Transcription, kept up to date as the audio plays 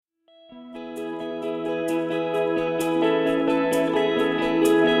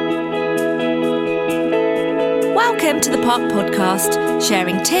Welcome to the POC podcast,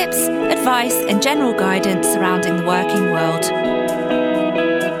 sharing tips, advice and general guidance surrounding the working world.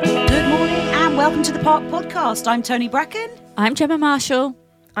 Good morning and welcome to the POC podcast. I'm Tony Bracken. I'm Gemma Marshall.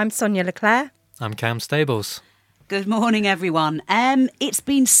 I'm Sonia Leclerc. I'm Cam Stables. Good morning, everyone. It's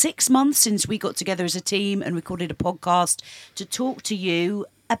been 6 months since we got together as a team and recorded a podcast to talk to you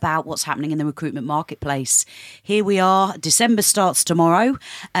about what's happening in the recruitment marketplace. Here we are, December starts tomorrow.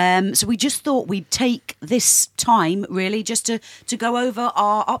 So we just thought we'd take this time really just to go over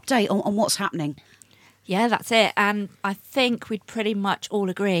our update on what's happening. Yeah, that's it. And I think we'd pretty much all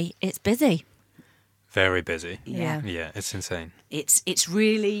agree it's busy. Very busy. Yeah. Yeah, it's insane. It's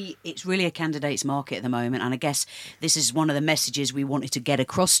really a candidates market at the moment, and I guess this is one of the messages we wanted to get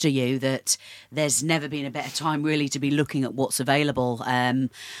across to you, that there's never been a better time really to be looking at what's available.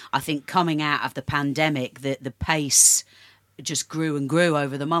 I think coming out of the pandemic, the pace just grew and grew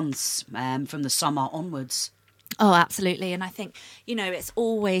over the months from the summer onwards. Oh, absolutely. And I think, it's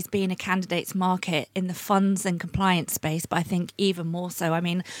always been a candidates market in the funds and compliance space, but I think even more so. I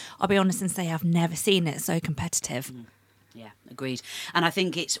mean, I'll be honest and say I've never seen it so competitive. Yeah, agreed. And I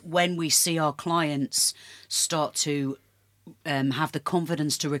think it's when we see our clients start to have the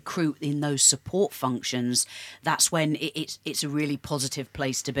confidence to recruit in those support functions, that's when it's a really positive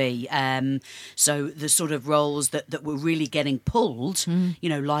place to be. So the sort of roles that were really getting pulled,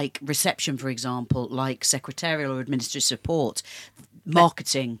 like reception, for example, like secretarial or administrative support,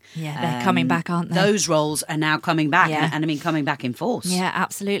 marketing. Yeah, they're coming back, aren't they? Those roles are now coming back, Yeah. and I mean coming back in force. Yeah,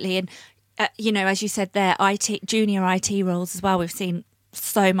 absolutely. And, as you said there, junior IT roles as well, we've seen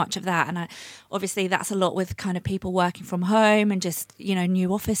so much of that, and obviously that's a lot with kind of people working from home and just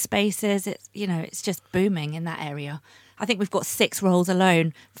new office spaces. It's just booming in that area. I think we've got 6 roles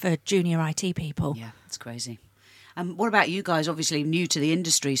alone for junior IT people. Yeah, it's crazy. What about you guys? Obviously new to the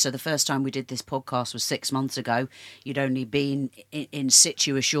industry, so the first time we did this podcast was 6 months ago. You'd only been in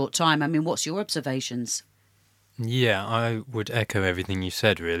situ a short time. I mean, what's your observations? Yeah, I would echo everything you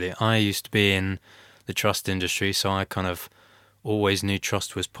said, really. I used to be in the trust industry, so I kind of always knew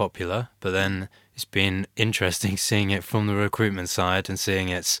trust was popular, but then it's been interesting seeing it from the recruitment side and seeing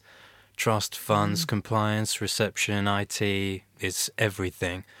it's trust, funds, compliance, reception, IT, it's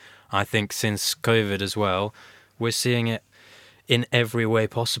everything. I think since COVID as well, we're seeing it in every way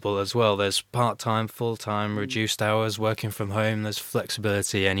possible as well. There's part-time, full-time, reduced hours, working from home, there's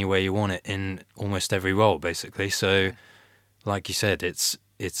flexibility any way you want it in almost every role, basically. So, like you said, it's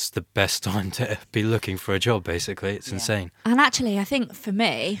the best time to be looking for a job, basically. It's insane. And actually, I think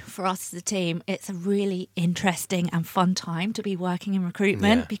for us as a team, it's a really interesting and fun time to be working in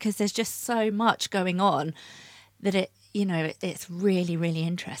recruitment because there's just so much going on that it's really, really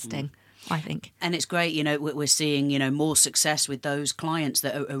interesting, I think. And it's great, we're seeing, more success with those clients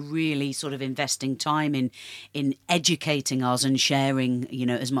that are really sort of investing time in educating us and sharing,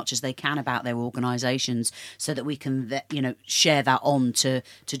 as much as they can about their organisations so that we can, share that on to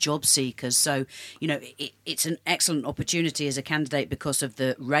job seekers. So, it's an excellent opportunity as a candidate because of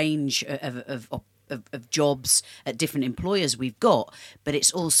the range of jobs at different employers we've got, but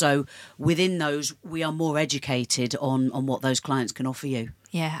it's also within those we are more educated on what those clients can offer you.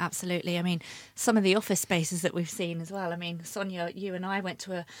 Yeah, absolutely. I mean, some of the office spaces that we've seen as well. I mean, Sonia, you and I went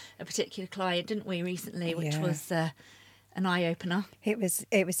to a particular client, didn't we, recently, which was an eye-opener. It was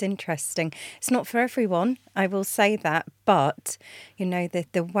interesting. It's not for everyone, I will say that, but,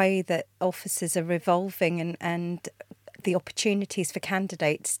 the way that offices are evolving and the opportunities for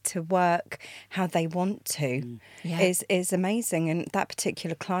candidates to work how they want to is amazing. And that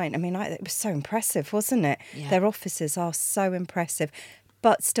particular client, I mean, it was so impressive, wasn't it? Yeah. Their offices are so impressive,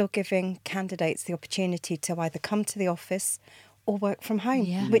 but still giving candidates the opportunity to either come to the office or work from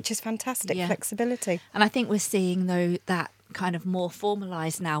home, which is fantastic flexibility. And I think we're seeing, though, that kind of more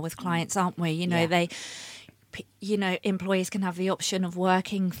formalised now with clients, aren't we? Employees can have the option of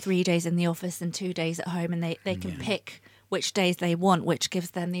working 3 days in the office and 2 days at home, and they can pick which days they want, which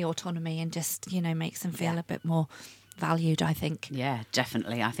gives them the autonomy and just, makes them feel a bit more valued, I think. Yeah,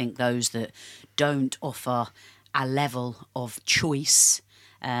 definitely. I think those that don't offer a level of choice,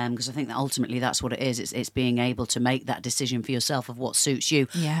 because I think that ultimately that's what it is. It's being able to make that decision for yourself of what suits you.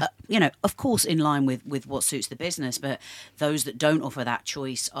 Yeah. Of course, in line with what suits the business, but those that don't offer that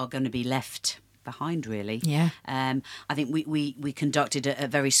choice are going to be left behind, really. Yeah. I think we conducted a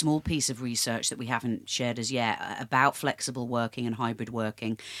very small piece of research that we haven't shared as yet about flexible working and hybrid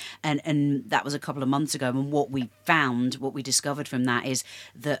working, and that was a couple of months ago. And what we discovered from that is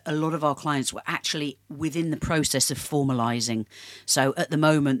that a lot of our clients were actually within the process of formalising. So at the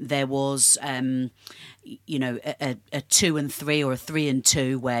moment there was a 2 and 3 or a 3 and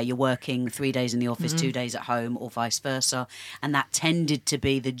 2 where you're working 3 days in the office, 2 days at home, or vice versa, and that tended to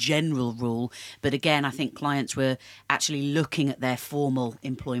be the general rule. But again, I think clients were actually looking at their formal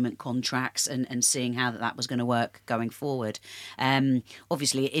employment contracts and seeing how that was going to work going forward.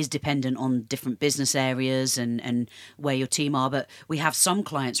 Obviously it is dependent on different business areas and where your team are, but we have some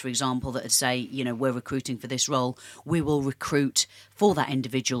clients, for example, that would say, we're recruiting for this role, we will recruit for that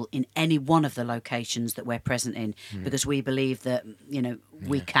individual in any one of the locations that we're present in, because we believe that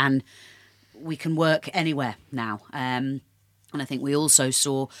we can work anywhere now. And I think we also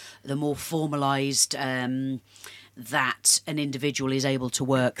saw the more formalised that an individual is able to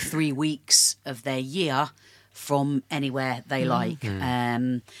work 3 weeks of their year from anywhere they like.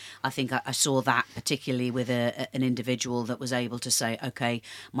 I think I saw that particularly with an individual that was able to say, okay,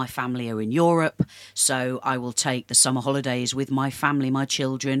 my family are in Europe, so I will take the summer holidays with my family, my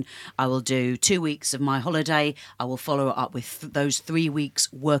children. I will do 2 weeks of my holiday. I will follow it up with those 3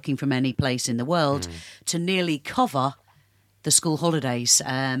 weeks working from any place in the world to nearly cover the school holidays,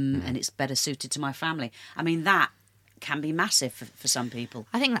 and it's better suited to my family. I mean, that can be massive for some people.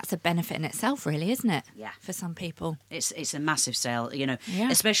 I think that's a benefit in itself, really, isn't it? Yeah. For some people. It's a massive sale,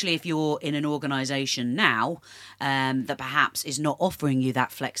 especially if you're in an organisation now that perhaps is not offering you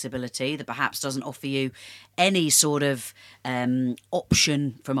that flexibility, that perhaps doesn't offer you any sort of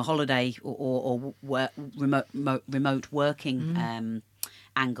option from a holiday or remote working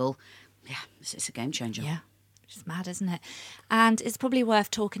angle. Yeah, it's a game changer. Yeah. It's mad, isn't it? And it's probably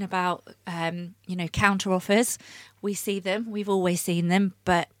worth talking about, counter offers. We see them. We've always seen them,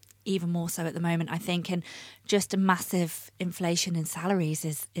 but even more so at the moment, I think. And just a massive inflation in salaries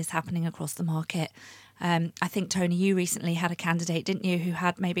is happening across the market. I think, Tony, you recently had a candidate, didn't you, who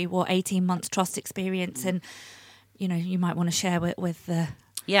had maybe, 18 months trust experience. And, you might want to share with the...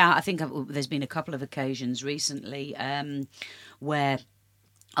 Yeah, I think there's been a couple of occasions recently where...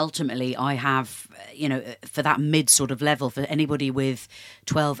 Ultimately, I have, for that mid sort of level, for anybody with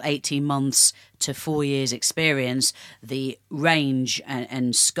 12, 18 months to 4 years experience, the range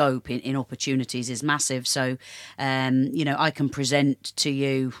and scope in opportunities is massive. So, I can present to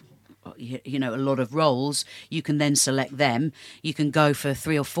you, a lot of roles. You can then select them. You can go for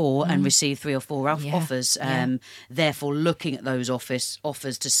 3 or 4 and receive 3 or 4 offers. Therefore, looking at those offers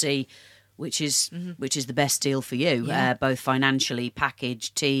to see which is the best deal for you, both financially,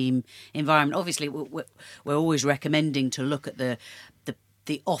 package, team, environment. Obviously, we're always recommending to look at the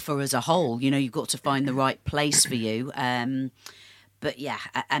offer as a whole. You've got to find the right place for you. But yeah,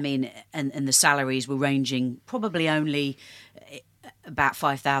 I mean, and the salaries were ranging probably only about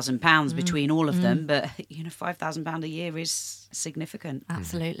 £5,000 between all of them, but £5,000 a year is significant.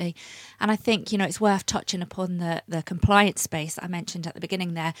 Absolutely. And I think it's worth touching upon the compliance space that I mentioned at the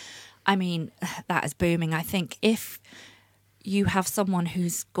beginning there. I mean, that is booming. I think if you have someone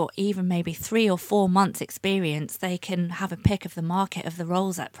who's got even maybe 3 or 4 months experience, they can have a pick of the market of the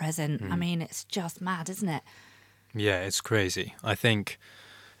roles at present. I mean, it's just mad, isn't it? Yeah, it's crazy. I think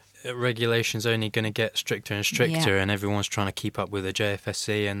regulation's only going to get stricter and stricter, and everyone's trying to keep up with the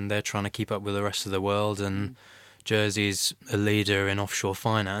JFSC, and they're trying to keep up with the rest of the world. And Jersey's a leader in offshore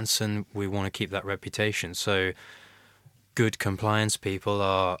finance, and we want to keep that reputation. So good compliance people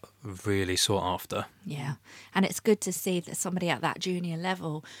are really sought after. Yeah, and it's good to see that somebody at that junior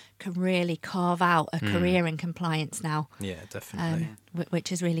level can really carve out a career in compliance now. Yeah, definitely.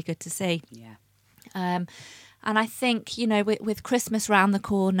 Which is really good to see. Yeah. And I think, with Christmas round the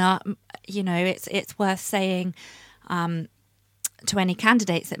corner, it's worth saying to any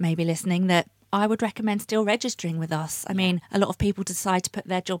candidates that may be listening that I would recommend still registering with us. I mean, a lot of people decide to put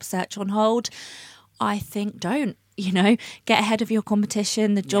their job search on hold. I think don't. Get ahead of your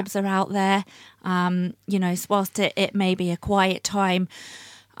competition. The jobs are out there. Whilst it may be a quiet time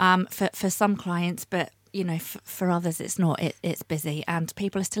for some clients, but, for others it's not. It's busy and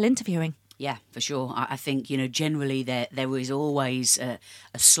people are still interviewing. Yeah, for sure. I think, generally there is always a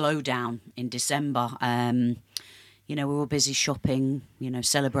slowdown in December. We're all busy shopping,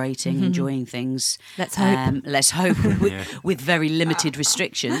 celebrating, enjoying things. Let's hope. Let's hope with very limited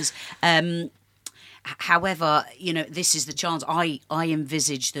restrictions. However, this is the chance. I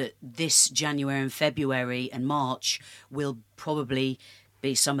envisage that this January and February and March will probably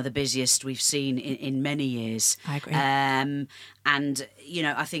be some of the busiest we've seen in many years. I agree. And,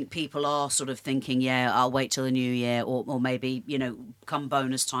 I think people are sort of thinking, I'll wait till the new year or maybe, come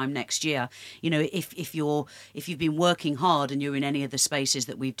bonus time next year. If you've been working hard and you're in any of the spaces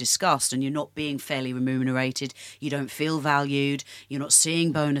that we've discussed and you're not being fairly remunerated, you don't feel valued, you're not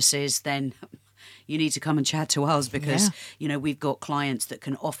seeing bonuses, then you need to come and chat to us because, we've got clients that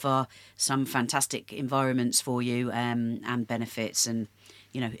can offer some fantastic environments for you and benefits and,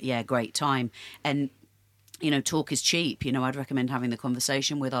 great time. And, talk is cheap. I'd recommend having the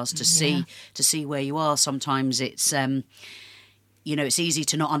conversation with us to see where you are. Sometimes it's, it's easy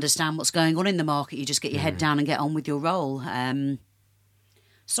to not understand what's going on in the market. You just get your head down and get on with your role.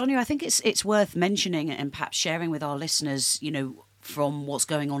 Sonia, I think it's worth mentioning and perhaps sharing with our listeners, from what's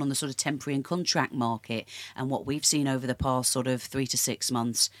going on the sort of temporary and contract market and what we've seen over the past sort of 3 to 6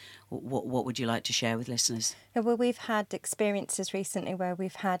 months. What would you like to share with listeners? Well, we've had experiences recently where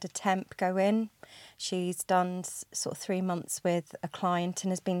we've had a temp go in. She's done sort of 3 months with a client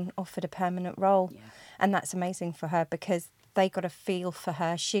and has been offered a permanent role. Yeah. And that's amazing for her because they got a feel for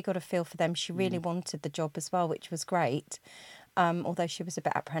her. She got a feel for them. She really wanted the job as well, which was great. Although she was a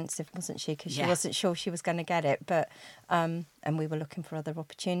bit apprehensive, wasn't she? Because she wasn't sure she was going to get it. But and we were looking for other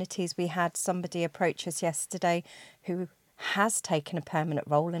opportunities. We had somebody approach us yesterday who has taken a permanent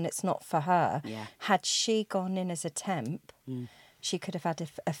role and it's not for her. Yeah. Had she gone in as a temp, she could have had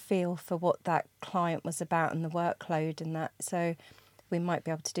a feel for what that client was about and the workload and that. So we might be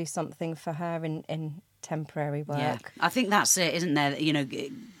able to do something for her in temporary work. Yeah. I think that's it, isn't there?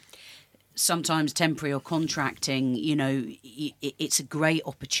 Sometimes temporary or contracting, it's a great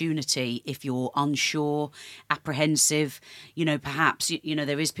opportunity if you're unsure, apprehensive, perhaps,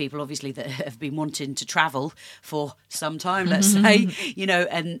 there is people obviously that have been wanting to travel for some time, let's say,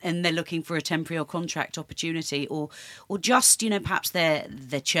 and they're looking for a temporary or contract opportunity or just, perhaps they're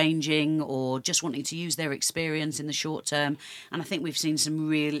changing or just wanting to use their experience in the short term. And I think we've seen some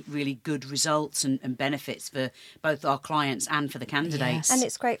really, really good results and benefits for both our clients and for the candidates. Yes. And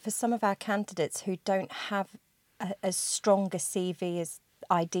it's great for some of our candidates who don't have as strong a CV as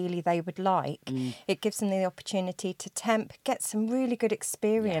ideally they would like. It gives them the opportunity to temp, get some really good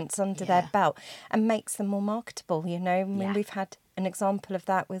experience under their belt and makes them more marketable, we've had an example of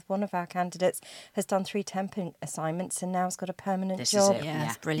that with one of our candidates has done 3 temping assignments and now has got a permanent job.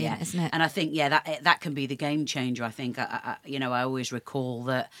 It's brilliant, isn't it? And I think that can be the game changer. I think I always recall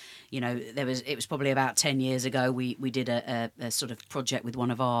that it was probably about 10 years ago we did a sort of project with one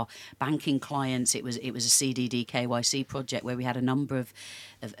of our banking clients. It was a CDD KYC project where we had a number of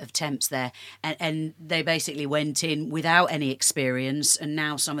temps there and they basically went in without any experience and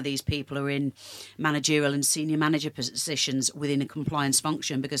now some of these people are in managerial and senior manager positions within a compliance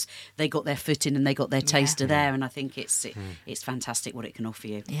function because they got their foot in and they got their taster there, and I think it's fantastic what it can offer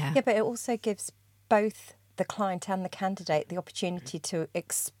you. Yeah, but it also gives both the client and the candidate the opportunity to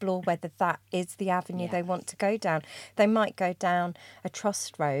explore whether that is the avenue they want to go down. They might go down a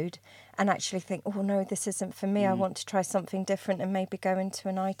trust road and actually think, oh no, this isn't for me. I want to try something different and maybe go into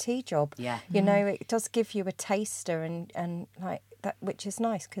an IT job. Yeah, it does give you a taster and like that, which is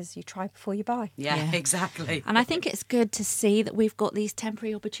nice because you try before you buy. Yeah, exactly. And I think it's good to see that we've got these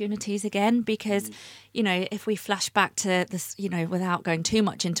temporary opportunities again because, if we flash back to this, without going too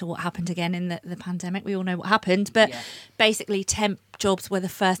much into what happened again in the pandemic, we all know what happened. But basically temp jobs were the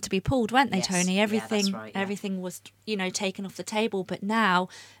first to be pulled, weren't they, Tony? Everything was, taken off the table. But now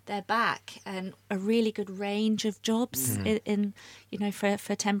they're back and a really good range of jobs in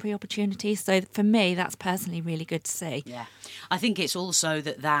for temporary opportunities. So for me, that's personally really good to see. Yeah. I think it's also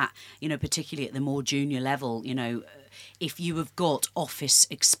that particularly at the more junior level, if you have got office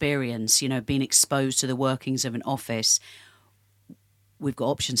experience, been exposed to the workings of an office, we've got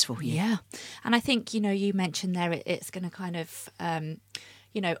options for you. Yeah. And I think, you mentioned there it's going to kind of,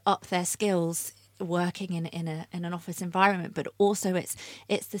 up their skills working in an office environment, but also it's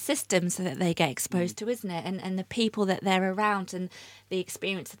the systems that they get exposed to, isn't it? And the people that they're around and the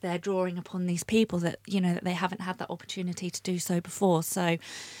experience that they're drawing upon these people that, that they haven't had that opportunity to do so before. So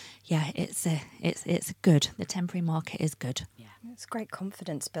yeah, it's good. The temporary market is good. Yeah. It's great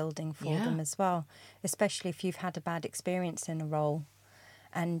confidence building for them as well, especially if you've had a bad experience in a role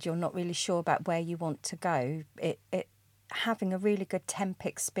and you're not really sure about where you want to go. Having a really good temp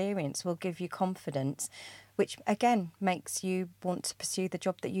experience will give you confidence, which again makes you want to pursue the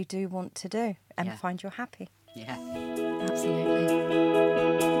job that you do want to do and find you're happy. Yeah, absolutely.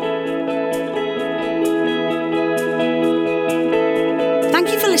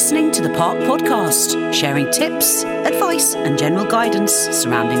 Thank you for listening to the Park Podcast, sharing tips, advice and general guidance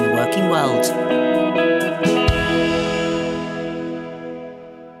surrounding the working world.